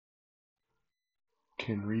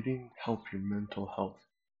Can reading help your mental health?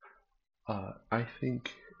 I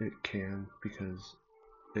think it can because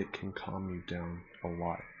it can calm you down a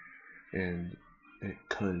lot and it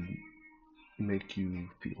could make you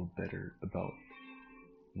feel better about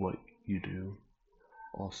what you do.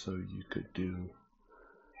 Also, you could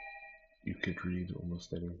read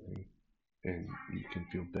almost anything and you can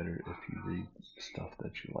feel better if you read stuff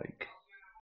that you like.